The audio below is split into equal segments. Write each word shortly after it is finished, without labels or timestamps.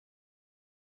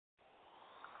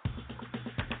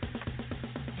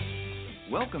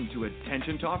Welcome to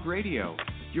Attention Talk Radio,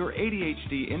 your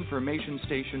ADHD information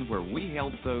station where we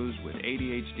help those with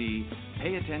ADHD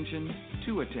pay attention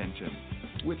to attention.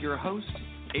 With your host,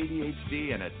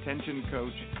 ADHD and attention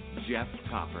coach, Jeff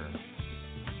Copper.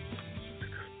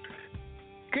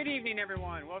 Good evening,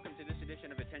 everyone. Welcome to this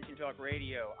edition of Attention Talk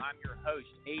Radio. I'm your host,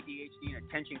 ADHD and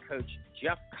attention coach,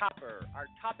 Jeff Copper. Our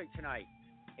topic tonight,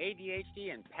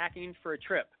 ADHD and packing for a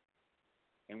trip.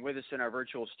 And with us in our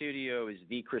virtual studio is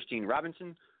the Christine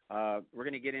Robinson. We're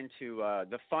going to get into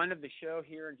the fun of the show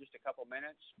here in just a couple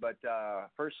minutes. But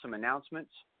first, some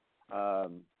announcements.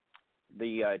 The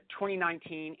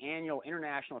 2019 Annual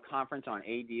International Conference on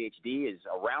ADHD is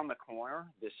around the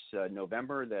corner this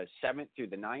November the 7th through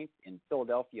the 9th in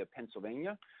Philadelphia,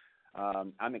 Pennsylvania.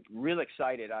 I'm really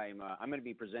excited. I'm going to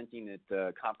be presenting at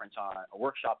the conference on a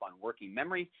workshop on working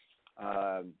memory,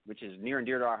 which is near and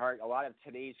dear to our heart. A lot of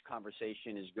today's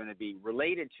conversation is going to be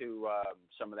related to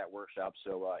some of that workshop,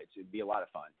 so it'd be a lot of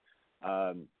fun.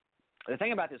 The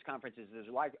thing about this conference is there's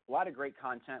a lot of great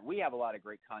content. We have a lot of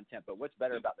great content, but what's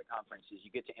better about the conference is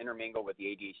you get to intermingle with the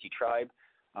ADHD tribe.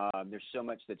 There's so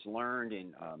much that's learned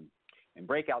in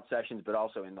breakout sessions, but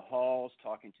also in the halls,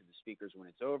 talking to the speakers when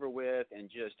it's over with, and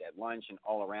just at lunch and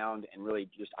all around, and really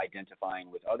just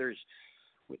identifying with others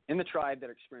in the tribe that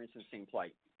are experiencing the same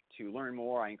plight. To learn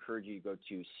more, I encourage you to go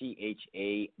to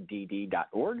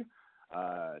chadd.org.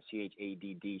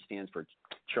 CHADD stands for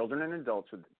Children and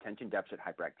Adults with Attention Deficit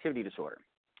Hyperactivity Disorder.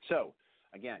 So,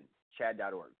 again,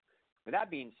 chadd.org. With that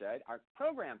being said, our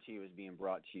program to you is being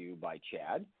brought to you by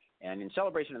CHADD, and in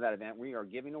celebration of that event, we are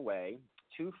giving away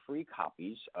 2 free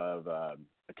copies of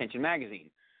Attention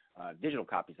Magazine, digital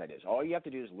copies, that is. All you have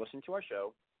to do is listen to our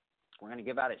show. We're going to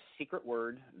give out a secret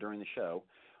word during the show.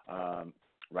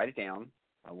 Write it down.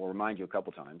 We'll remind you a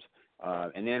couple times.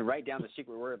 And then write down the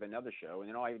secret word of another show. And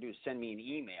then all you have to do is send me an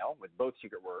email with both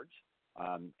secret words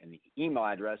and the email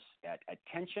address at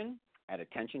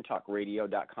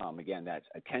attention@attentiontalkradio.com. Again, that's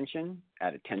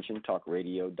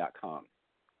attention@attentiontalkradio.com.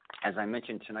 As I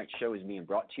mentioned, tonight's show is being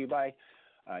brought to you by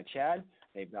CHADD.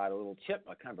 They've got a little tip,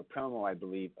 a kind of a promo, I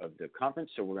believe, of the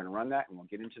conference. So we're going to run that, and we'll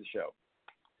get into the show.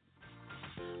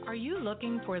 Are you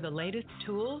looking for the latest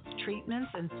tools, treatments,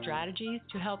 and strategies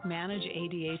to help manage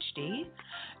ADHD?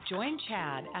 Join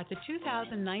CHADD at the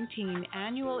 2019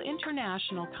 Annual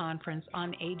International Conference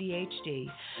on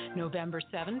ADHD, November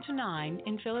 7 to 9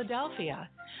 in Philadelphia.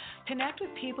 Connect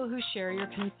with people who share your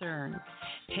concerns.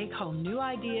 Take home new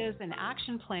ideas and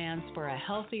action plans for a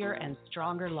healthier and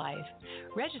stronger life.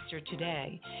 Register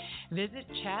today. Visit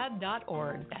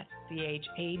chadd.org. That's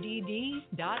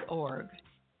chadd.org.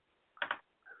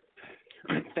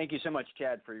 Thank you so much,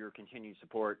 CHADD, for your continued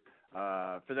support.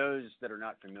 For those that are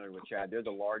not familiar with CHADD, they're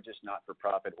the largest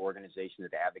not-for-profit organization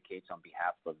that advocates on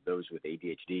behalf of those with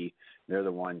ADHD. They're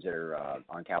the ones that are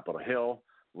on Capitol Hill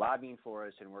lobbying for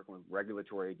us and working with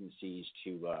regulatory agencies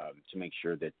to make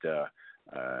sure that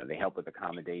they help with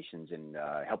accommodations and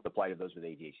help the plight of those with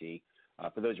ADHD.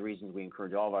 For those reasons, we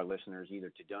encourage all of our listeners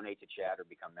either to donate to CHADD or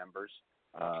become members.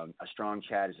 A strong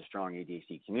CHADD is a strong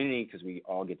ADHD community because we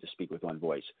all get to speak with one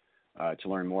voice. To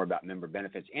learn more about member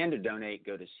benefits and to donate,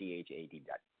 go to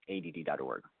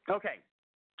chadd.org. Okay,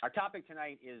 our topic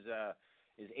tonight is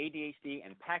ADHD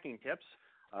and packing tips.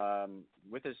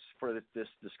 With us for this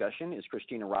discussion is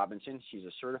Christina Robinson. She's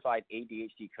a certified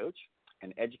ADHD coach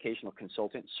and educational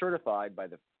consultant certified by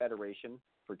the Federation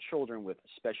for Children with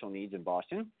Special Needs in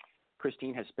Boston.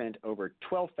 Christine has spent over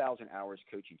 12,000 hours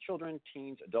coaching children,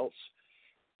 teens, adults,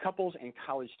 couples, and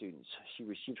college students. She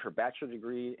received her bachelor's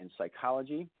degree in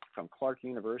psychology from Clark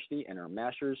University and her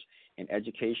master's in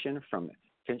education from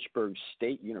Fitchburg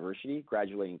State University,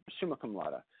 graduating summa cum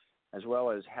laude, as well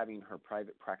as having her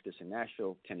private practice in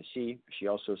Nashville, Tennessee. She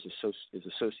also is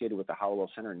associated with the Hallowell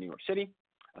Center in New York City,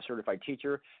 a certified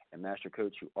teacher and master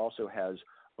coach who also has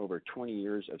over 20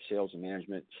 years of sales and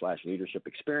management/leadership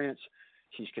experience.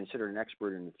 She's considered an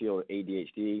expert in the field of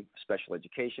ADHD, special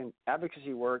education,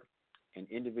 advocacy work, and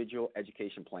individual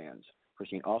education plans.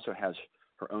 Christine also has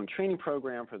her own training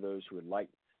program for those who would like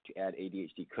to add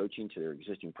ADHD coaching to their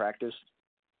existing practice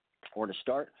or to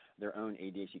start their own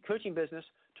ADHD coaching business.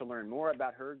 To learn more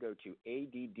about her, go to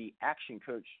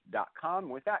addactioncoach.com.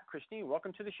 With that, Christine,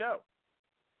 welcome to the show.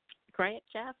 Great,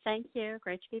 Jeff. Thank you.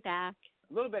 Great to be back.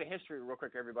 A little bit of history real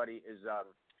quick, everybody, is a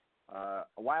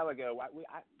while ago,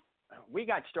 we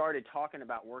got started talking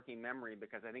about working memory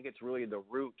because I think it's really the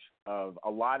root of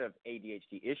a lot of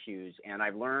ADHD issues, and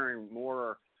I've learned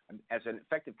more as an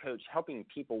effective coach helping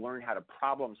people learn how to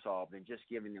problem solve than just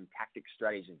giving them tactics,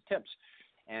 strategies, and tips.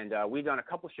 And we've done a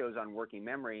couple shows on working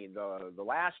memory. The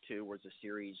last two was a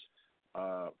series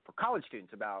for college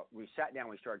students about, we sat down,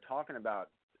 we started talking about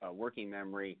working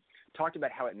memory, talked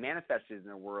about how it manifested in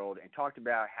their world, and talked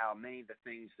about how many of the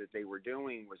things that they were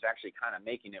doing was actually kind of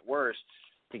making it worse,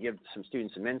 to give some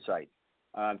students some insight.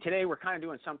 Today we're kind of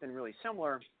doing something really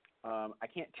similar. I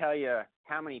can't tell you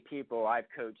how many people I've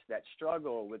coached that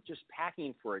struggle with just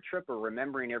packing for a trip or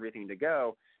remembering everything to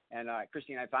go. And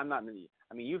Christine, if I'm not,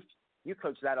 I mean, you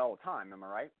coach that all the time, am I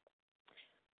right?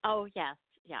 Oh, yes.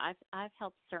 Yeah, I've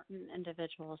helped certain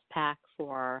individuals pack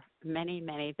for many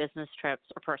business trips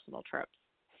or personal trips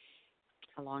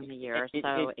along the year.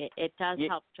 So it does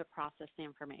help to process the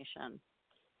information.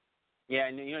 Yeah,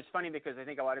 and it's funny because I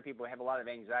think a lot of people have a lot of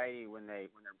anxiety when they're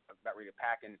about ready to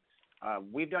pack.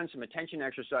 And we've done some attention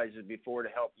exercises before to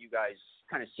help you guys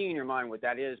kind of see in your mind what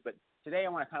that is. But today I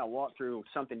want to kind of walk through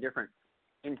something different.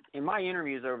 In my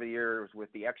interviews over the years with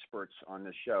the experts on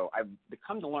this show, I've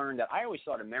come to learn that I always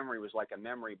thought a memory was like a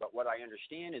memory, but what I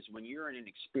understand is when you're in an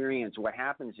experience, what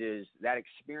happens is that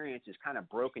experience is kind of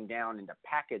broken down into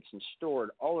packets and stored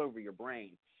all over your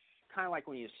brain. Kind of like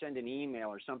when you send an email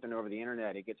or something over the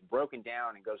internet, it gets broken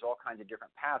down and goes all kinds of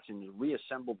different paths and is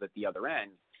reassembled at the other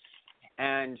end.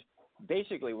 And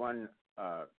basically one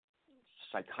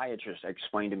psychiatrist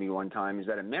explained to me one time is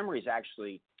that a memory is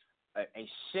actually a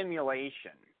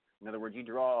simulation. In other words, you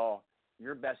draw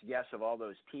your best guess of all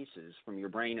those pieces from your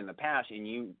brain in the past, and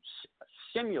you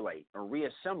simulate or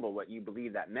reassemble what you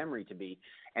believe that memory to be.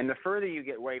 And the further you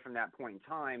get away from that point in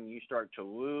time, you start to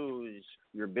lose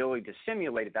your ability to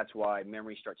simulate it. That's why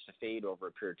memory starts to fade over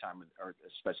a period of time or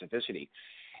specificity.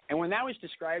 And when that was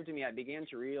described to me, I began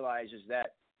to realize is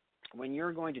that when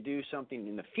you're going to do something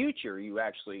in the future, you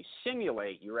actually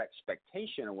simulate your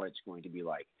expectation of what it's going to be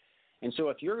like. And so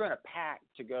if you're going to pack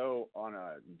to go on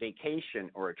a vacation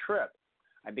or a trip,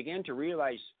 I began to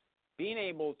realize being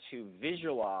able to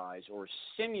visualize or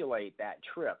simulate that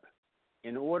trip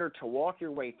in order to walk your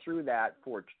way through that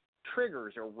for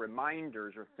triggers or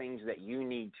reminders or things that you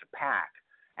need to pack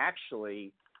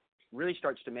actually really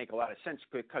starts to make a lot of sense,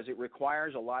 because it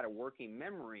requires a lot of working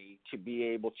memory to be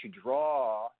able to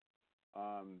draw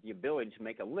the ability to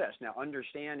make a list. Now,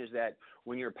 understand is that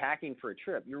when you're packing for a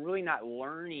trip, you're really not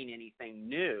learning anything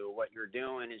new. What you're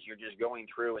doing is you're just going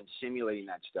through and simulating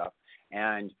that stuff.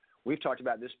 And we've talked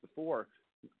about this before.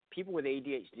 People with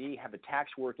ADHD have a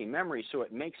taxed working memory, so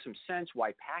it makes some sense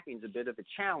why packing is a bit of a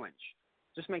challenge.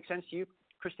 Does this make sense to you,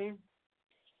 Christine?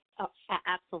 Oh,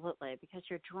 absolutely, because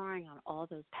you're drawing on all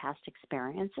those past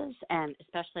experiences, and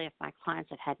especially if my clients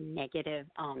have had negative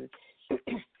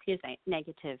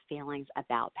negative feelings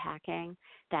about packing,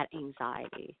 that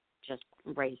anxiety just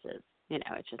raises. It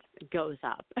just goes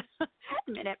up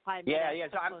minute by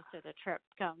minute the closer the trip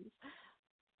comes.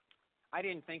 I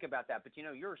didn't think about that, but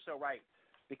you're so right,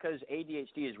 because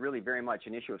ADHD is really very much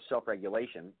an issue of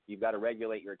self-regulation. You've got to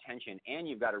regulate your attention and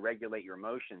you've got to regulate your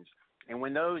emotions. And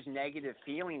when those negative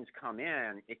feelings come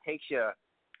in, it takes you,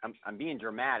 I'm being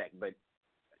dramatic, but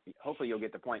hopefully you'll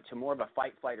get the point, to more of a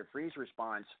fight, flight, or freeze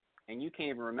response, and you can't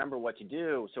even remember what to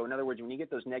do. So in other words, when you get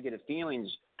those negative feelings,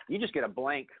 you just get a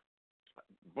blank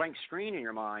screen in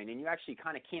your mind, and you actually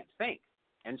kind of can't think.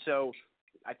 And so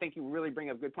I think you really bring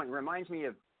up a good point. It reminds me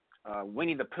of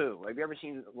Winnie the Pooh. Have you ever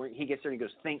seen where he gets there and he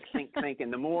goes, think, think, think,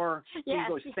 and the more he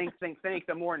goes, think, think, think,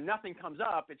 the more nothing comes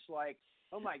up. It's like,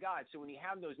 oh, my God. So when you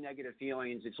have those negative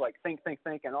feelings, it's like think, think,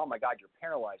 think, and oh, my God, you're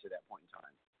paralyzed at that point in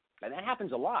time. And that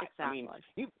happens a lot. Exactly.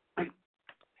 I mean,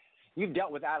 you've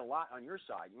dealt with that a lot on your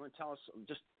side. You want to tell us,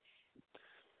 just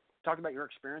talk about your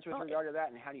experience with regard to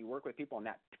that, and how do you work with people on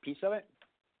that piece of it?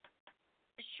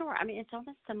 Sure. I mean, it's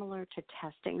almost similar to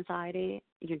test anxiety.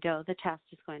 You know the test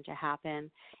is going to happen,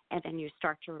 and then you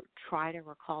start to try to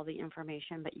recall the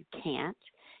information, but you can't,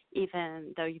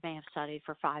 even though you may have studied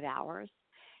for 5 hours.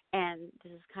 And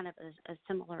this is kind of a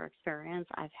similar experience.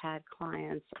 I've had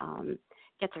clients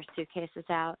get their suitcases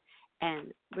out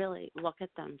and really look at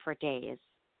them for days,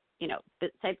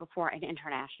 but say before an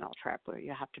international trip where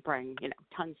you have to bring,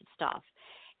 tons of stuff.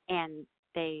 And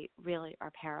they really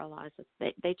are paralyzed.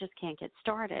 They just can't get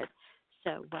started.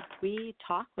 So what we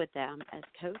talk with them as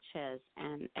coaches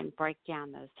and break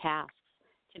down those tasks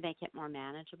to make it more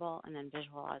manageable, and then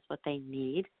visualize what they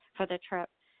need for the trip,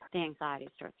 the anxiety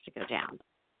starts to go down.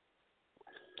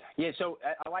 Yeah, so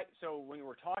so when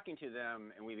we're talking to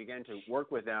them and we begin to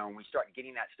work with them, we start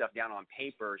getting that stuff down on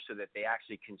paper so that they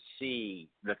actually can see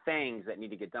the things that need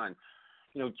to get done.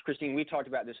 Christine, we talked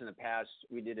about this in the past.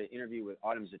 We did an interview with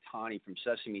Autumn Zatani from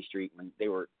Sesame Street when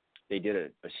they did a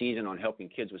season on helping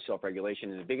kids with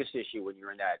self-regulation. And the biggest issue when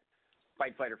you're in that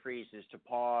fight, flight, or freeze is to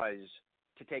pause,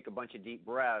 to take a bunch of deep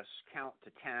breaths, count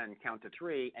to 10, count to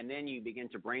 3, and then you begin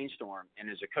to brainstorm. And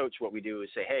as a coach, what we do is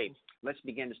say, hey, let's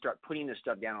begin to start putting this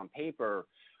stuff down on paper,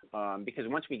 because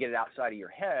once we get it outside of your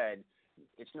head,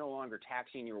 it's no longer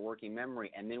taxing your working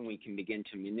memory, and then we can begin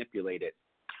to manipulate it.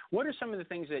 What are some of the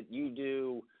things that you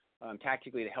do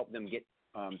tactically to help them get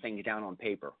things down on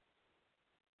paper?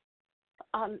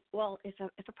 Well, if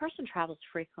a person travels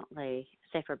frequently,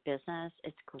 say for business,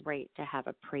 it's great to have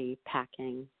a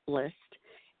pre-packing list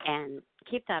and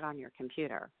keep that on your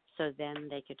computer. So then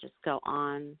they could just go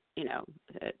on,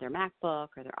 their MacBook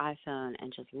or their iPhone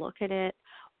and just look at it,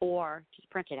 or just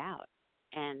print it out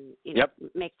and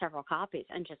make several copies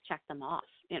and just check them off.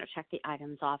 Check the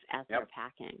items off as they're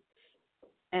packing,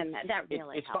 and that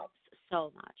really helps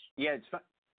so much. Yeah, it's fun.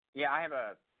 Yeah, I have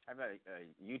a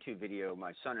YouTube video.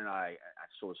 My son and I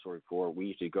told a story before. We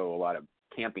used to go a lot of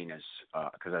camping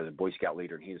because I was a Boy Scout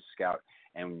leader and he's a scout.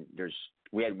 And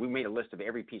we made a list of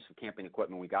every piece of camping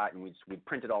equipment we got, and we'd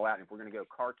print it all out. And if we're going to go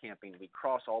car camping, we'd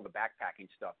cross all the backpacking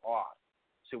stuff off,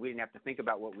 so we didn't have to think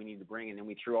about what we needed to bring. And then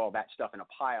we threw all that stuff in a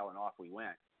pile, and off we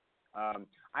went. I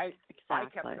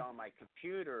kept it on my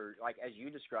computer, like as you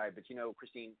described. But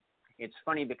Christine, it's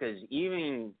funny because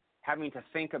even having to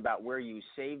think about where you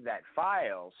save that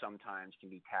file sometimes can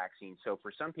be taxing. So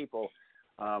for some people,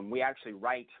 we actually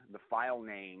write the file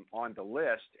name on the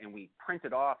list, and we print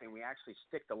it off, and we actually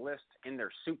stick the list in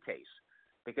their suitcase.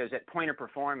 Because at point of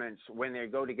performance, when they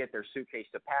go to get their suitcase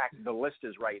to pack, the list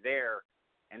is right there.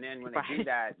 And then when they do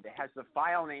that, it has the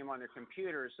file name on their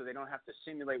computer, so they don't have to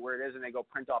simulate where it is, and they go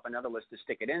print off another list to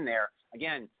stick it in there.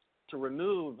 Again, to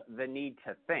remove the need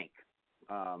to think.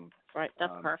 Right,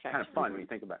 that's perfect. Kind of fun when you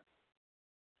think about it.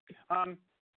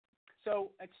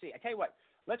 So let's see. I tell you what.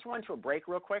 Let's run to a break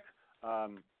real quick,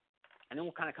 and then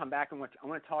we'll kind of come back and I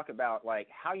want to talk about like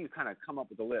how you kind of come up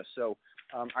with the list. So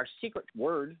our secret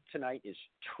word tonight is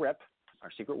trip. Our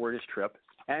secret word is trip.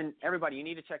 And everybody, you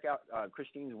need to check out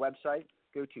Christine's website.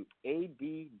 Go to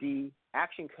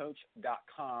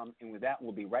addactioncoach.com, and with that,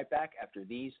 we'll be right back after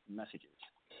these messages.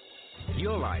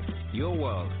 Your life, your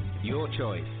world, your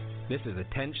choice. This is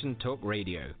Attention Talk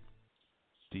Radio.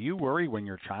 Do you worry when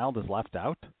your child is left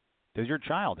out? Does your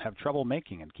child have trouble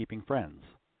making and keeping friends?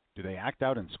 Do they act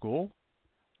out in school?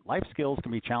 Life skills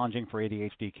can be challenging for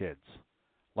ADHD kids.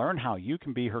 Learn how you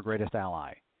can be her greatest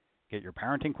ally. Get your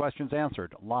parenting questions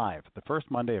answered live the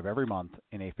first Monday of every month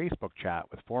in a Facebook chat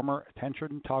with former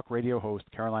Attention Talk Radio host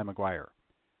Caroline McGuire.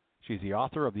 She's the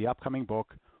author of the upcoming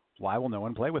book, Why Will No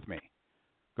One Play With Me?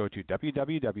 Go to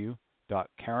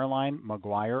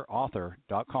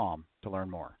www.carolinemcguireauthor.com to learn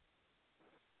more.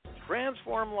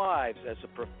 Transform lives as a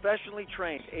professionally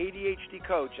trained ADHD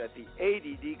coach at the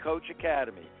ADD Coach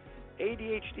Academy.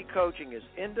 ADHD coaching is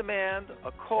in demand,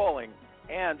 a calling,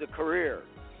 and a career.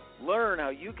 Learn how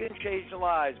you can change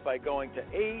lives by going to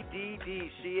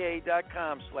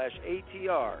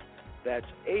addca.com/ATR. That's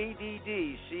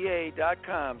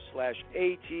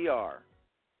addca.com/ATR.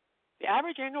 The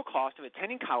average annual cost of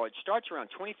attending college starts around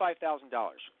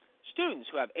 $25,000. Students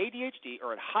who have ADHD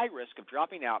are at high risk of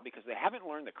dropping out because they haven't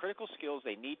learned the critical skills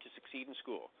they need to succeed in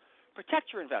school.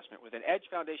 Protect your investment with an Edge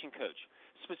Foundation coach,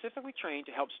 specifically trained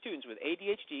to help students with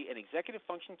ADHD and executive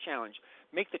function challenge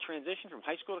make the transition from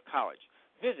high school to college.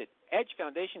 Visit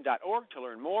edgefoundation.org to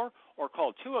learn more, or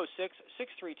call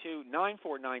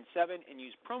 206-632-9497 and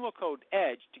use promo code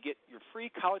EDGE to get your free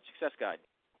college success guide.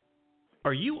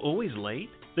 Are you always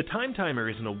late? The Time Timer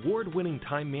is an award-winning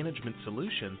time management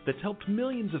solution that's helped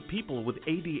millions of people with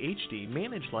ADHD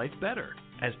manage life better.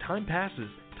 As time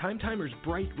passes, Time Timer's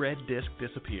bright red disc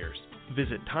disappears.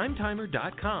 Visit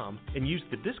timetimer.com and use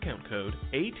the discount code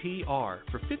ATR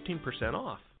for 15%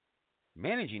 off.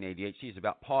 Managing ADHD is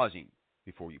about pausing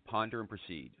before you ponder and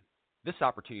proceed. This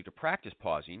opportunity to practice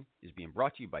pausing is being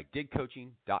brought to you by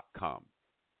digcoaching.com.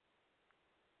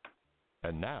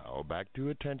 And now, back to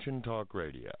Attention Talk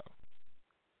Radio.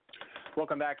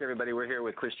 Welcome back, everybody. We're here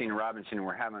with Christine Robinson, and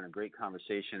we're having a great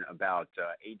conversation about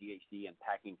ADHD and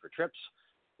packing for trips.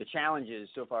 The challenge is,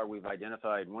 so far we've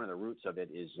identified one of the roots of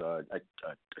it is a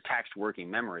taxed working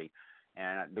memory.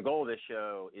 And the goal of this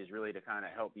show is really to kind of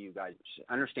help you guys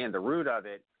understand the root of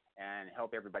it and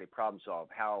help everybody problem solve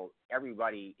how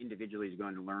everybody individually is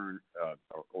going to learn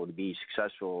or to be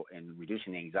successful in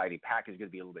reducing the anxiety. Pack is going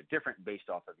to be a little bit different based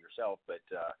off of yourself, but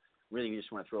really you just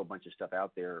want to throw a bunch of stuff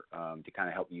out there to kind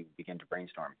of help you begin to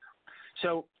brainstorm.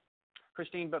 So,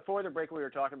 Christine, before the break we were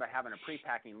talking about having a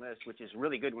pre-packing list, which is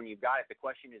really good when you've got it. The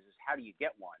question is how do you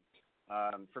get one?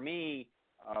 For me,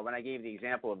 when I gave the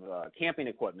example of camping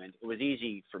equipment, it was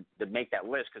easy to make that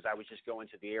list because I was just going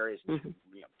to the areas,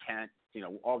 tent,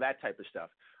 all that type of stuff.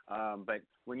 But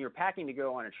when you're packing to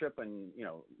go on a trip and,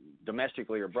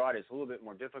 domestically or abroad, it's a little bit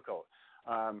more difficult.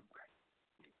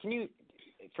 Can you,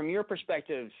 from your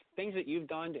perspective, things that you've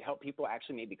done to help people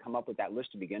actually maybe come up with that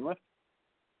list to begin with?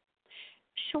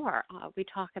 Sure. We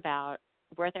talk about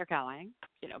where they're going,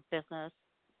 business,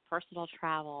 personal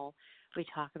travel. We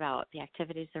talk about the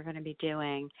activities they're going to be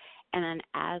doing. And then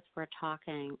as we're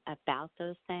talking about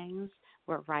those things,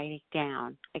 we're writing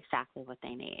down exactly what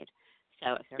they need.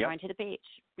 So if they're going to the beach,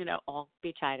 all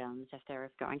beach items. If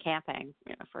they're going camping,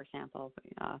 for example,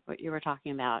 what you were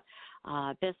talking about,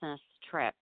 business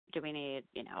trip, do we need,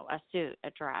 a suit,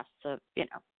 a dress? So, we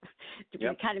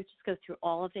kind of just go through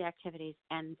all of the activities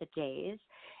and the days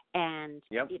and,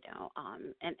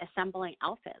 and assembling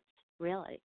outfits,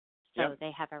 really. So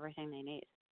they have everything they need.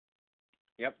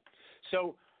 Yep.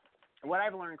 So what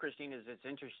I've learned, Christine, is it's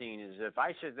interesting is if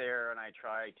I sit there and I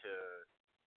try to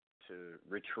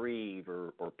retrieve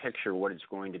or picture what it's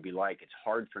going to be like, it's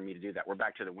hard for me to do that. We're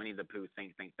back to the Winnie the Pooh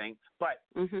think. But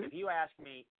if you ask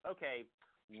me, okay,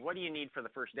 what do you need for the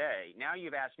first day? Now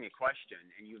you've asked me a question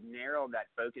and you've narrowed that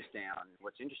focus down.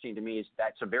 What's interesting to me is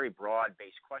that's a very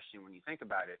broad-based question when you think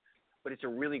about it, but it's a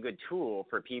really good tool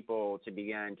for people to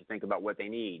begin to think about what they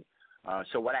need.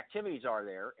 So what activities are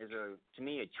there is, to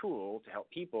me, a tool to help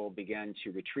people begin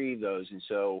to retrieve those. And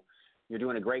so you're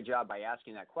doing a great job by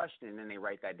asking that question, and then they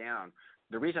write that down.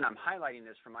 The reason I'm highlighting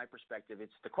this from my perspective,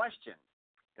 it's the question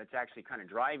that's actually kind of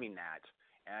driving that.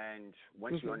 And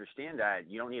once you understand that,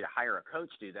 you don't need to hire a coach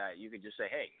to do that. You could just say,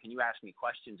 hey, can you ask me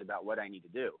questions about what I need to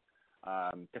do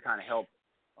to kind of help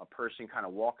a person kind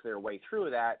of walk their way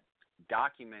through that,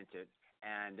 document it,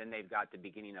 and then they've got the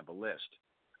beginning of a list.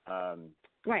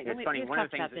 Right. It's and funny. We've One of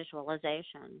talked the things about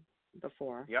visualization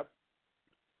before. Yep.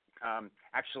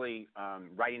 Actually,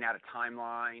 writing out a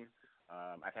timeline.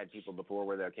 I've had people before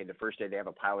where the first day they have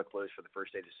a pile of clothes for the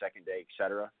first day, the second day, et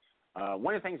cetera.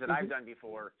 One of the things that I've done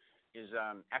before is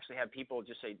actually have people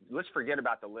just say, let's forget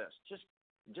about the list. Just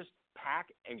pack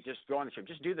and just go on the trip.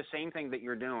 Just do the same thing that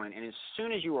you're doing, and as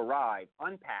soon as you arrive,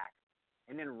 unpack,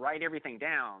 and then write everything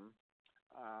down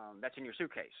that's in your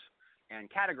suitcase and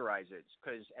categorize it,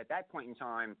 because at that point in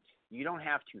time, you don't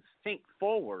have to think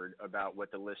forward about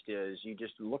what the list is. You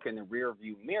just look in the rear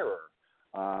view mirror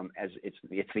as it's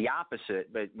the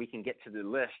opposite, but we can get to the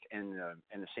list in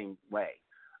the same way.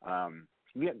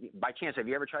 By chance, have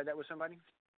you ever tried that with somebody?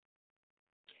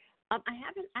 I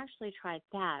haven't actually tried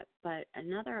that, but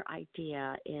another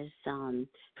idea is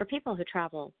for people who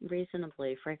travel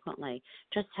reasonably frequently,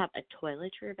 just have a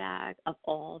toiletry bag of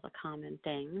all the common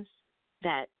things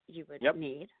that you would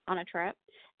need on a trip,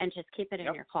 and just keep it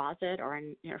in your closet or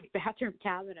in your bathroom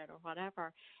cabinet or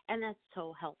whatever. And that's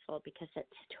so helpful because it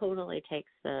totally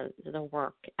takes the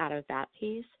work out of that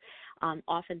piece.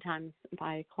 Oftentimes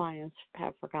my clients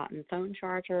have forgotten phone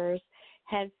chargers,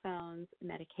 headphones,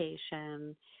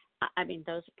 medication. I mean,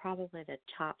 those are probably the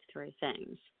top three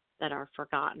things that are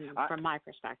forgotten from my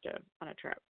perspective on a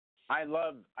trip. I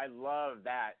love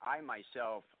that. I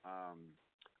myself,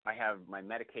 I have my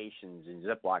medications in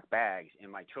Ziploc bags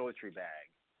in my toiletry bag,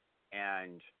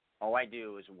 and all I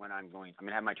do is when I'm going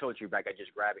to have my toiletry bag, I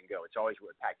just grab it and go. It's always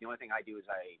packed. The only thing I do is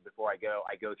before I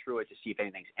go through it to see if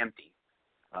anything's empty.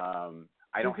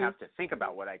 I don't have to think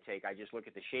about what I take. I just look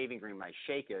at the shaving cream, I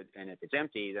shake it, and if it's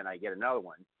empty, then I get another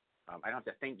one. I don't have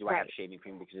to think, do I have shaving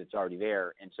cream, because it's already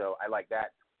there, and so I like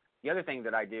that. The other thing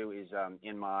that I do is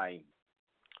in my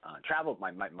travel,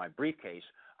 my briefcase,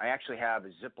 I actually have a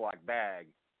Ziploc bag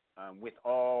with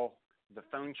all the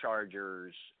phone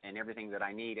chargers and everything that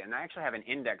I need, and I actually have an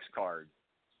index card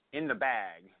in the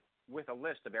bag with a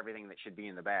list of everything that should be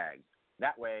in the bag.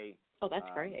 That way. Oh, that's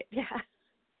great. Yeah.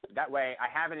 That way, I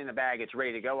have it in the bag. It's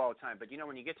ready to go all the time. But,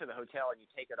 when you get to the hotel and you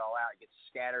take it all out, it gets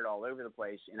scattered all over the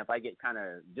place. And if I get kind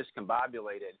of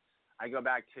discombobulated, I go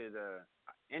back to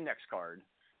the index card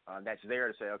that's there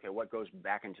to say, okay, what goes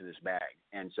back into this bag?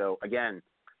 And so, again,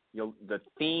 the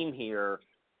theme here,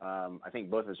 I think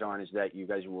both of us on, is that you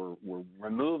guys were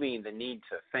removing the need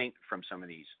to think from some of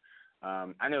these.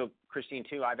 I know, Christine,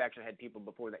 too, I've actually had people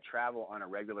before that travel on a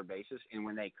regular basis, and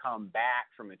when they come back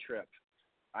from a trip,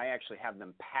 I actually have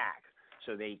them pack.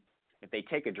 So if they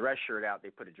take a dress shirt out,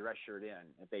 they put a dress shirt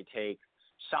in. If they take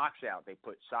socks out, they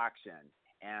put socks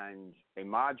in. And they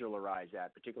modularize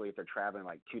that, particularly if they're traveling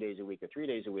like 2 days a week or 3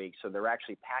 days a week. So they're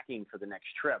actually packing for the next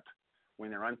trip when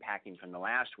they're unpacking from the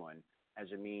last one,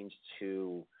 as a means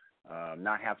to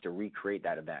not have to recreate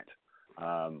that event.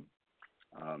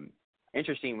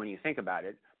 Interesting when you think about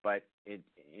it, but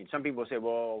and some people say,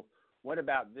 well, what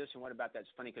about this and what about that? It's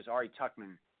funny because Ari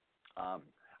Tuckman,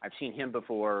 I've seen him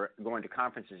before going to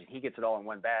conferences, and he gets it all in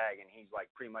one bag, and he's like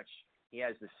pretty much he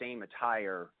has the same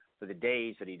attire for the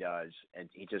days that he does, and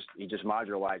he just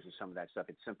modularizes some of that stuff.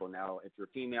 It's simple. Now, if you're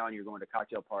female and you're going to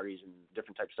cocktail parties and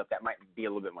different types of stuff, that might be a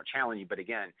little bit more challenging. But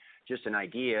again, just an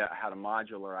idea how to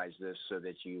modularize this so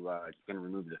that you can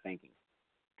remove the thinking.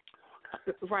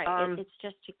 Right. It's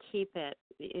just to keep it,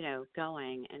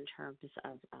 going in terms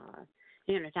of,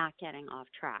 not getting off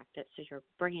track. So you're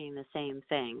bringing the same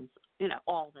things,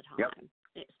 all the time,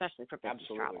 especially for business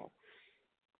travel.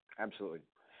 Absolutely.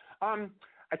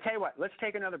 I tell you what, let's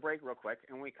take another break real quick.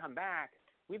 And when we come back,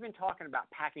 we've been talking about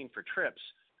packing for trips.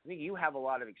 I think you have a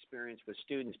lot of experience with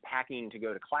students packing to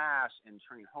go to class and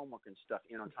turning homework and stuff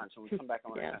in on time. So when we come back, I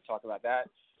want to talk about that.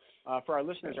 For our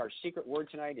listeners, our secret word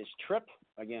tonight is trip.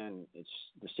 Again,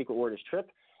 the secret word is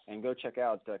trip. And go check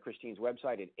out Christine's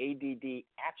website at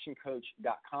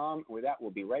addactioncoach.com. With that,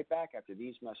 we'll be right back after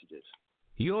these messages.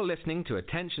 You're listening to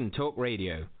Attention Talk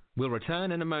Radio. We'll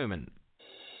return in a moment.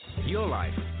 Your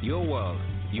life, your world,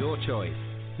 your choice.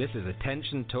 This is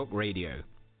Attention Talk Radio.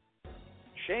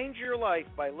 Change your life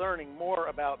by learning more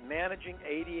about managing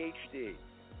ADHD.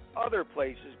 Other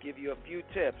places give you a few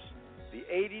tips. The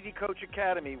ADD Coach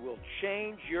Academy will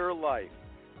change your life.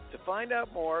 To find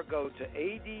out more, go to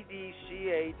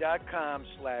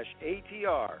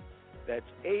addca.com/ATR. That's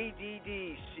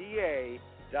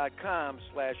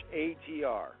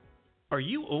addca.com/ATR. Are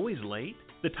you always late?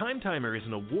 The Time Timer is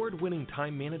an award-winning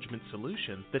time management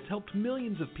solution that's helped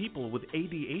millions of people with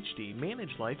ADHD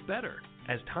manage life better.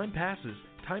 As time passes,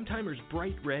 Time Timer's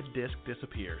bright red disc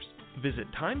disappears. Visit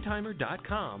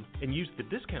timetimer.com and use the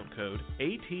discount code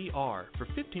ATR for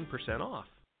 15% off.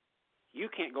 You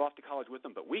can't go off to college with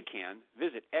them, but we can.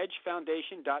 Visit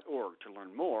edgefoundation.org to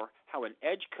learn more how an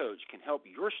EDGE coach can help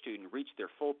your student reach their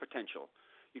full potential.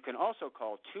 You can also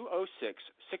call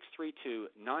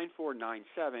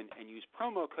 206-632-9497 and use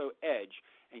promo code EDGE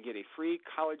and get a free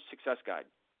college success guide.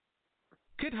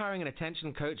 Could hiring an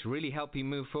attention coach really help you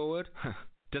move forward?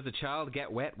 Does a child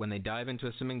get wet when they dive into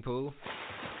a swimming pool?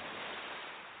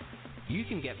 You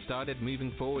can get started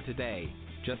moving forward today.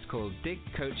 Just call DIG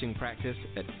Coaching Practice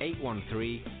at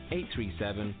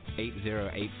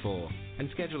 813-837-8084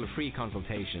 and schedule a free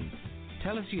consultation.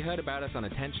 Tell us you heard about us on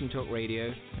Attention Talk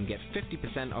Radio and get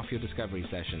 50% off your discovery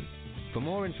session. For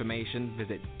more information,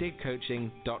 visit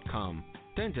digcoaching.com.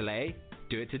 Don't delay,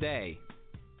 do it today.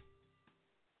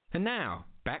 And now,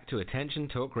 back to Attention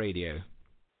Talk Radio.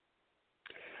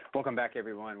 Welcome back,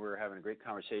 everyone. We're having a great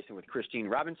conversation with Christine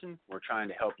Robinson. We're trying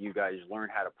to help you guys learn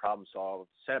how to problem solve,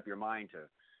 set up your mind to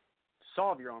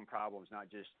solve your own problems, not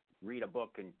just read a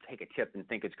book and take a tip and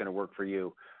think it's going to work for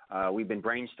you. We've been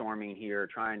brainstorming here,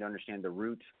 trying to understand the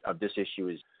root of this issue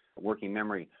is working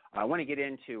memory. I want to get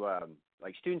into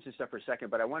like students and stuff for a second,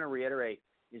 but I want to reiterate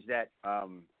is that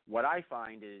what I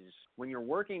find is when your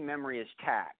working memory is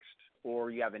taxed,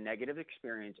 or you have a negative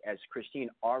experience, as Christine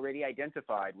already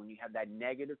identified, when you have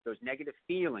those negative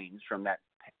feelings from that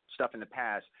stuff in the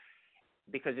past,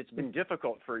 because it's been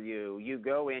difficult for you, you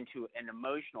go into an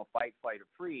emotional fight, flight, or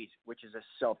freeze, which is a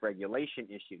self-regulation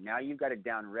issue. Now you've got to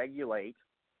down-regulate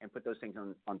and put those things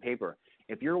on paper.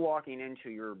 If you're walking into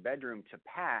your bedroom to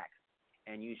pack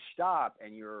and you stop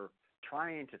and you're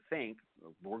trying to think,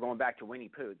 we're going back to Winnie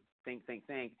Pooh, think,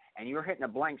 and you're hitting a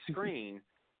blank screen,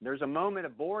 there's a moment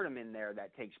of boredom in there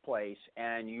that takes place,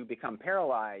 and you become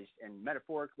paralyzed, and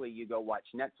metaphorically you go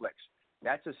watch Netflix.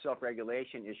 That's a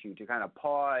self-regulation issue, to kind of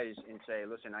pause and say,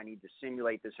 listen, I need to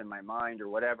simulate this in my mind or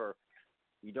whatever.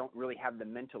 You don't really have the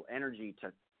mental energy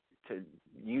to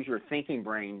use your thinking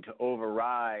brain to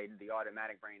override the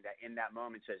automatic brain that in that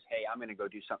moment says, hey, I'm going to go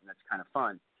do something that's kind of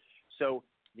fun. So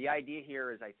the idea here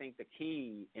is, I think the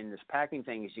key in this packing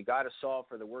thing is you got to solve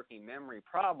for the working memory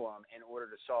problem in order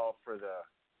to solve for the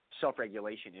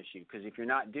self-regulation issue, because if you're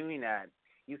not doing that,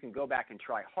 you can go back and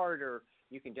try harder,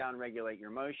 you can down-regulate your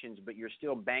emotions, but you're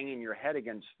still banging your head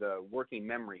against the working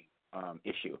memory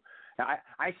issue. Now,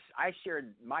 I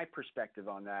shared my perspective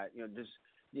on that.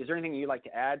 Is there anything you'd like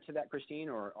to add to that, Christine,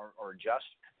 or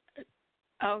just?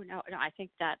 Oh, no, I think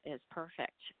that is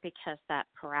perfect, because that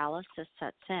paralysis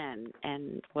sets in,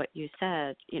 and what you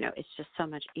said, it's just so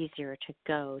much easier to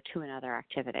go to another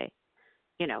activity,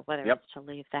 whether it's to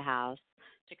leave the house,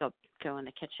 to go in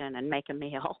the kitchen and make a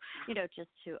meal, just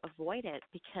to avoid it,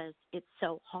 because it's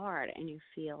so hard and you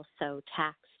feel so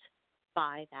taxed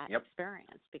by that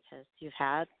experience, because you've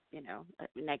had,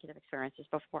 negative experiences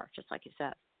before, just like you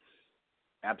said.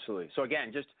 Absolutely. So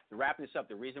again, just wrapping this up,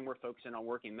 the reason we're focusing on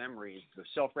working memory is the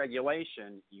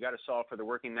self-regulation. You got to solve for the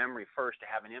working memory first to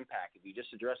have an impact. If you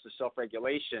just address the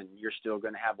self-regulation, you're still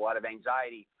going to have a lot of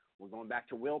anxiety. We're going back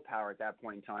to willpower at that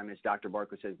point in time. As Dr.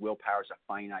 Barkley says, willpower is a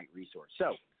finite resource.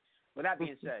 So with that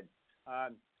being said,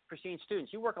 Christine,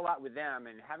 students, you work a lot with them,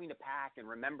 and having to pack and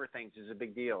remember things is a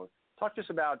big deal. Talk to us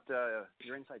about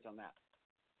your insights on that.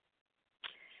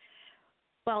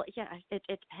 Well, yeah, it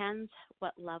depends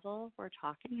what level we're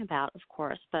talking about, of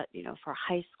course. But, for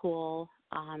high school,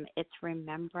 it's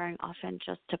remembering often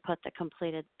just to put the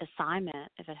completed assignment,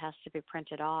 if it has to be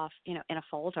printed off, in a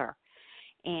folder.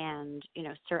 And,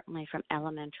 certainly from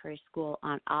elementary school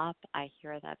on up, I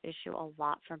hear that issue a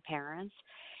lot from parents.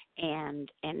 And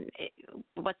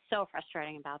what's so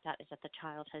frustrating about that is that the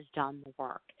child has done the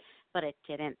work, but it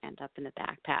didn't end up in the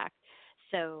backpack.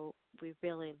 So we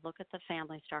really look at the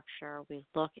family structure. We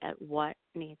look at what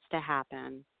needs to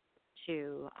happen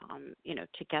to,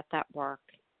 to get that work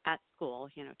at school,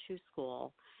 to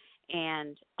school.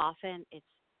 And often it's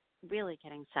really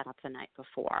getting set up the night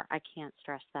before. I can't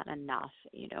stress that enough.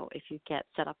 If you get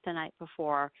set up the night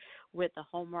before with the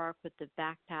homework, with the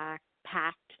backpack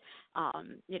packed,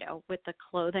 with the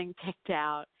clothing picked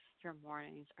out, your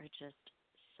mornings are just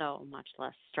so much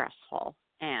less stressful.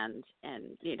 And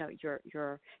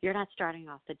you're not starting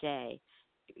off the day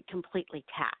completely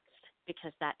taxed,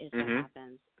 because that is what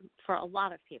happens for a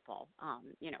lot of people,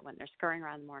 when they're scurrying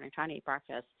around in the morning trying to eat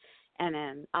breakfast. And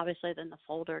then obviously then the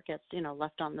folder gets,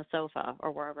 left on the sofa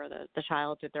or wherever the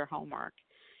child did their homework.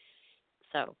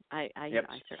 So I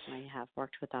certainly have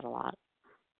worked with that a lot.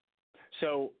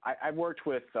 So I've worked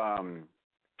with some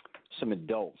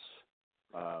adults.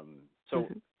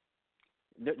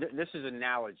 This is an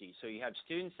analogy. So you have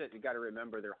students that got to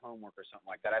remember their homework or something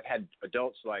like that. I've had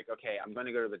adults like, okay, I'm going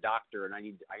to go to the doctor and I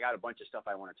got a bunch of stuff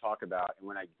I want to talk about. And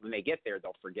when they get there,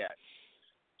 they'll forget.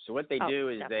 So what they do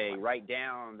is they write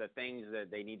down the things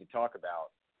that they need to talk about.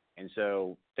 And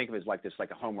so think of it as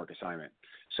like a homework assignment.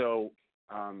 So,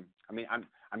 I'm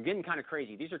getting kind of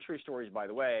crazy. These are true stories, by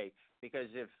the way, because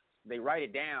if they write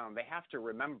it down, they have to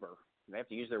remember. They have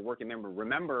to use their working memory.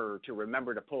 Remember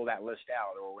to pull that list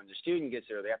out. Or when the student gets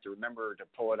there, they have to remember to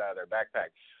pull it out of their backpack.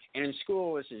 And in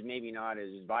school, this is maybe not as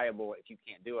viable if you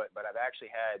can't do it. But I've actually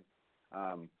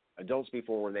had adults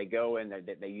before where they go in,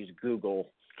 they use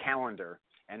Google Calendar,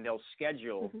 and they'll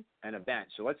schedule an event.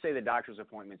 So let's say the doctor's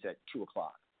appointment's at 2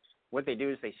 o'clock. What they do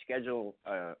is they schedule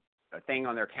a thing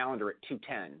on their calendar at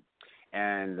 2:10.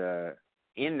 And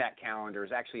in that calendar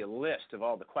is actually a list of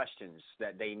all the questions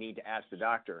that they need to ask the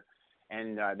doctor.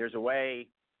 And there's a way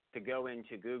to go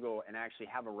into Google and actually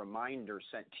have a reminder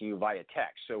sent to you via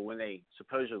text. So when they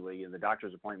supposedly, the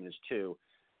doctor's appointment is 2,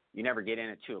 you never get in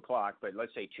at 2 o'clock, but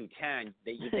let's say 2:10,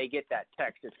 they get that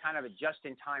text. It's kind of a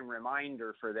just-in-time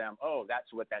reminder for them. Oh,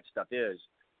 that's what that stuff is.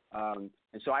 And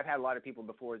so I've had a lot of people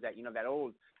before that, that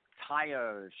old tie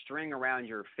a string around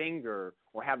your finger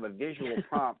or have a visual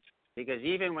prompt, because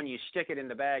even when you stick it in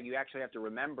the bag, you actually have to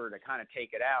remember to kind of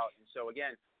take it out. And so,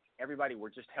 again, everybody, we're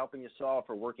just helping you solve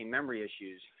for working memory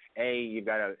issues. You've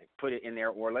got to put it in there,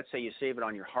 or let's say you save it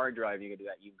on your hard drive, you can do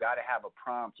that. You've got to have a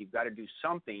prompt. You've got to do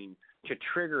something to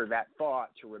trigger that thought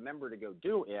to remember to go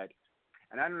do it.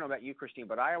 And I don't know about you, Christine,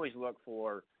 but I always look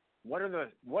for what are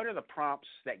the prompts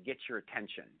that get your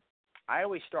attention. I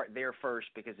always start there first,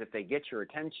 because if they get your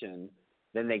attention,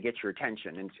 then they get your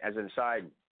attention. And as an aside,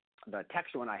 the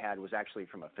text one I had was actually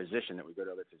from a physician that would go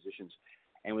to other physicians.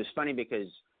 And it was funny because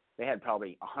they had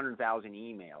probably 100,000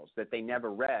 emails that they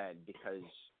never read, because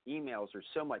emails are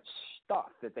so much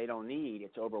stuff that they don't need.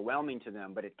 It's overwhelming to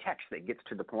them, but a text that gets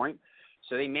to the point.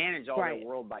 So they manage all their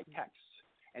world by text.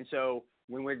 And so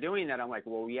when we're doing that, I'm like,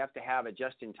 well, we have to have a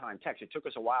just-in-time text. It took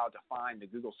us a while to find the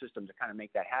Google system to kind of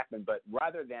make that happen. But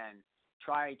rather than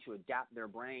try to adapt their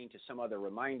brain to some other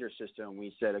reminder system,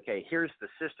 we said, okay, here's the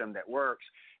system that works.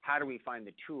 How do we find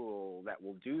the tool that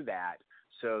will do that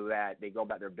so that they go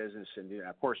about their business and do that?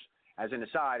 Of course, as an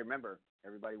aside, remember,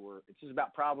 everybody, this is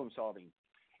about problem solving.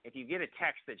 If you get a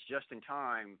text that's just in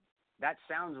time, that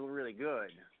sounds really good.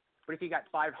 But if you got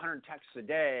 500 texts a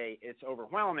day, it's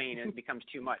overwhelming and it becomes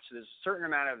too much. So there's a certain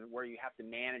amount of where you have to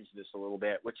manage this a little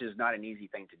bit, which is not an easy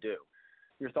thing to do.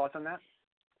 Your thoughts on that?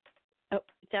 Oh,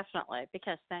 definitely,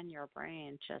 because then your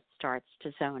brain just starts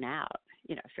to zone out.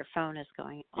 If your phone is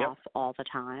going off all the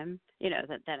time, then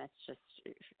it's just,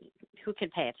 who can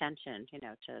pay attention,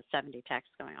 to 70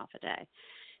 texts going off a day.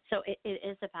 So it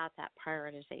is about that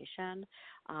prioritization.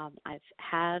 I've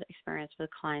had experience with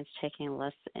clients taking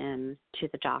lists in to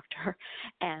the doctor,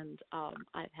 and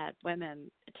I've had women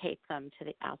tape them to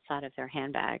the outside of their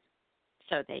handbag,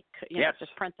 so they could,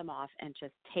 just print them off and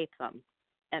just tape them.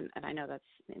 And I know that's,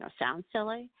 sounds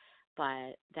silly,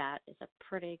 but that is a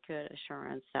pretty good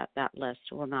assurance that that list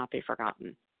will not be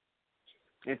forgotten.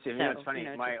 It's funny.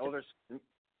 My older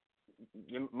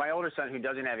son, who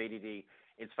doesn't have ADD,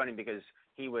 it's funny because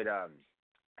he would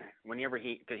whenever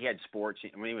because he had sports,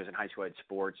 when he was in high school, he had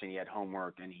sports and he had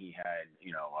homework and he had,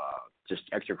 just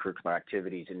extracurricular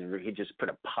activities, and he'd just put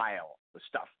a pile of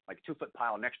stuff, like a 2-foot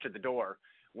pile next to the door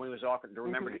when he was off, to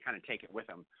remember to kind of take it with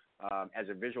him as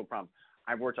a visual prompt.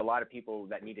 I've worked a lot of people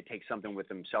that need to take something with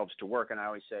themselves to work, and I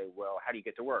always say, well, how do you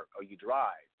get to work? Oh, you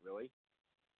drive. Really?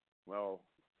 Well,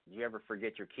 do you ever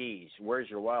forget your keys? Where's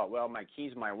your wallet? Well, my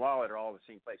keys and my wallet are all in the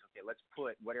same place. Okay, let's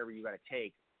put whatever you got to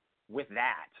take with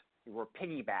that. We're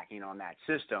piggybacking on that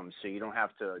system, so you don't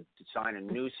have to design a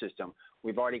new system.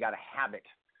 We've already got a habit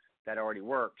that already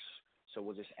works, so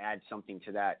we'll just add something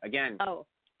to that. Again. Oh,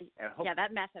 yeah,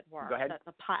 that method works. Go ahead.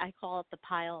 I call it the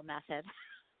pile method.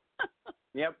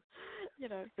 Yep.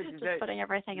 Just putting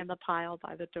everything in the pile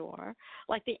by the door,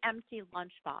 like the empty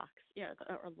lunch box,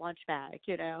 or lunch bag.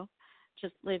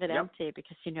 Just leave it empty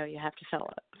because you have to fill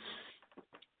it.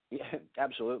 Yeah,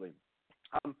 absolutely.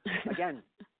 Again,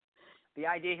 the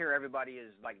idea here, everybody,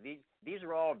 is like these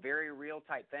are all very real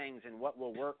type things, and what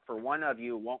will work for one of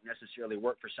you won't necessarily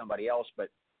work for somebody else. But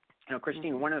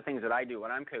Christine, one of the things that I do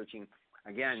when I'm coaching,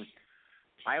 again,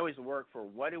 I always work for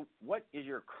what is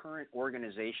your current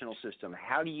organizational system?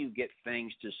 How do you get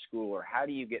things to school, or how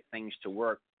do you get things to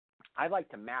work? I like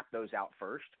to map those out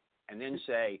first and then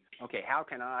say, okay, how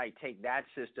can I take that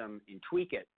system and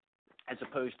tweak it as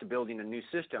opposed to building a new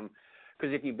system?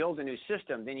 Because if you build a new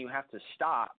system, then you have to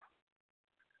stop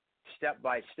step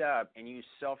by step and use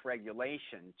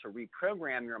self-regulation to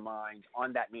reprogram your mind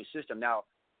on that new system. Now,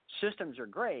 systems are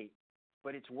great,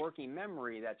 but it's working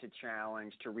memory that's a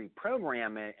challenge to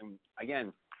reprogram it. And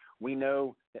again, we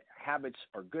know that habits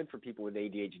are good for people with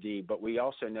ADHD, but we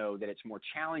also know that it's more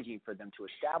challenging for them to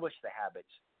establish the habits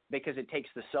because it takes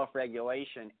the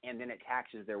self-regulation and then it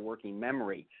taxes their working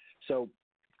memory. So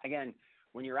again,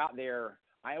 when you're out there,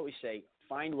 I always say,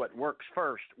 find what works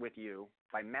first with you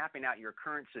by mapping out your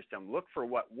current system. Look for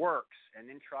what works and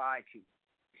then try to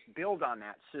build on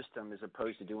that system as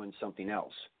opposed to doing something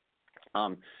else.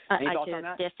 Any thoughts on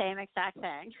that? The same exact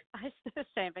thing. The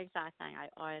same exact thing. I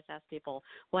always ask people,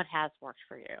 what has worked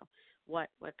for you? What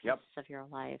pieces of your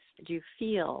life do you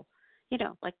feel,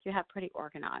 like you have pretty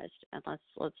organized? And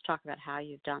let's talk about how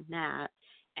you've done that.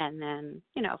 And then,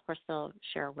 of course, they'll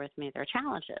share with me their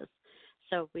challenges.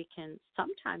 So we can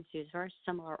sometimes use very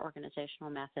similar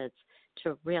organizational methods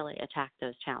to really attack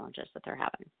those challenges that they're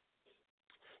having.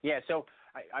 Yeah, so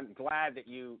I'm glad that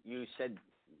you said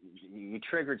you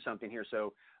triggered something here.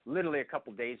 So literally a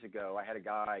couple of days ago, I had a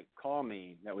guy call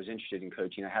me that was interested in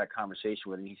coaching. I had a conversation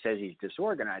with him. He says he's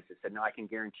disorganized. I said, no, I can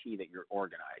guarantee that you're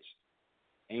organized.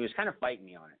 And he was kind of fighting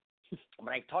me on it.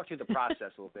 But I talked through the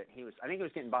process a little bit. I think he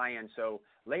was getting buy-in. So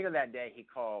later that day, he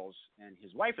calls, and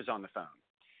his wife is on the phone.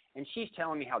 And she's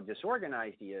telling me how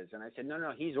disorganized he is. And I said,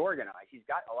 no, he's organized. He's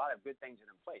got a lot of good things in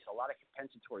place, a lot of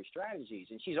compensatory strategies.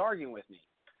 And she's arguing with me.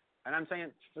 And I'm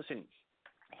saying, listen,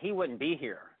 he wouldn't be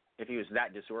here if he was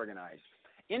that disorganized.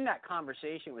 In that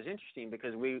conversation, it was interesting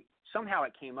because somehow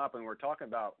it came up and we're talking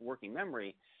about working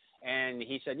memory. And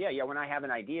he said, yeah, when I have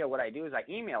an idea, what I do is I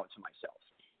email it to myself.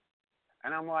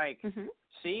 And I'm like,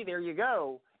 see, there you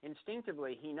go.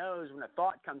 Instinctively, he knows when a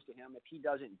thought comes to him, if he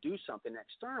doesn't do something,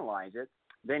 externalize it,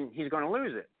 then he's going to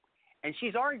lose it. And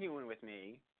she's arguing with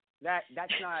me that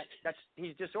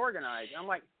he's disorganized. And I'm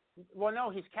like, well, no,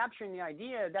 he's capturing the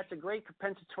idea. That's a great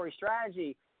compensatory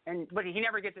strategy, but he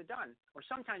never gets it done. Or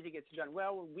sometimes he gets it done.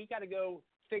 Well, we got to go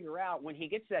figure out when he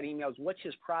gets that emails, what's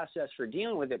his process for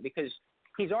dealing with it, because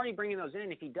he's already bringing those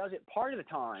in. If he does it part of the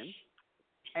time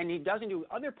and he doesn't do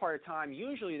other part of the time,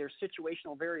 usually there's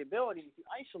situational variability. If you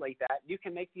isolate that, you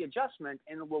can make the adjustment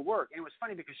and it will work. And it was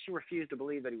funny because she refused to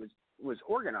believe that he was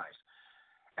organized.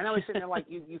 And I was sitting there like,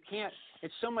 you can't –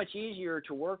 it's so much easier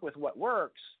to work with what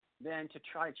works than to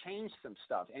try to change some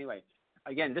stuff. Anyway,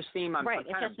 again, this theme, I'm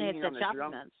kind of beating on this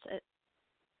drum.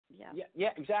 Yeah,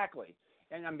 exactly.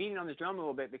 And I'm beating on this drum a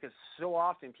little bit because so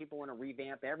often people want to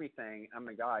revamp everything. Oh,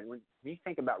 my God, when you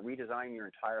think about redesigning your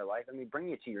entire life, bring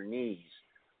you to your knees.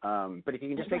 But if you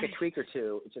can just make a tweak or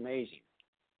two, it's amazing.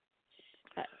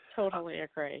 I totally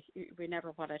agree. We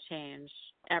never want to change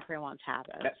everyone's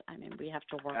habits. We have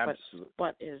to work with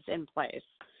what is in place.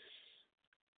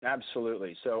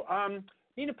 Absolutely. So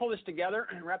need to pull this together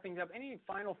and wrap things up. Any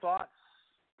final thoughts,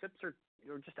 tips, or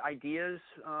just ideas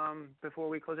before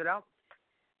we close it out?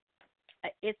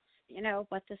 It's,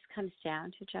 what this comes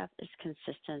down to, Jeff, is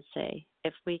consistency.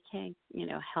 If we can,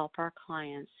 help our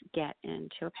clients get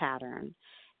into a pattern,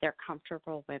 they're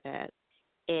comfortable with it.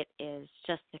 It is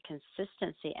just the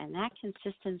consistency, and that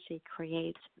consistency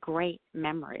creates great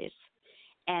memories,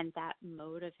 and that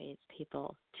motivates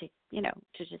people to,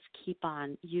 to just keep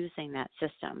on using that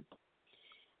system.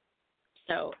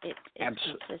 So it's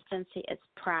consistency, it's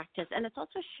practice, and it's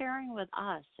also sharing with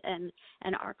us. And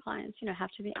our clients,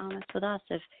 have to be honest with us.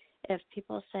 If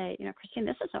people say, Christine,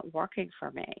 this isn't working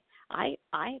for me, I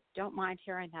don't mind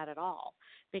hearing that at all,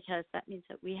 because that means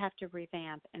that we have to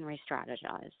revamp and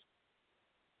re-strategize.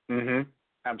 Mm-hmm.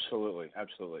 Absolutely.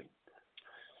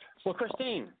 Well,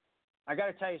 Christine, I got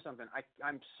to tell you something.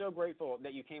 I'm so grateful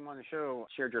that you came on the show,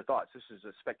 shared your thoughts. This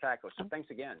is spectacular. So thanks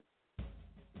again.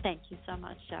 Thank you so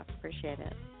much, Jeff. Appreciate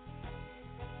it.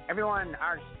 Everyone,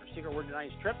 our secret word tonight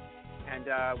is trip, and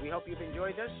we hope you've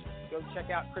enjoyed this. Go check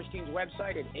out Christine's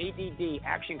website at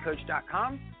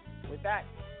addactioncoach.com. With that,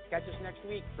 catch us next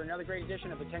week for another great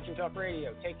edition of Attention Talk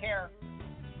Radio. Take care.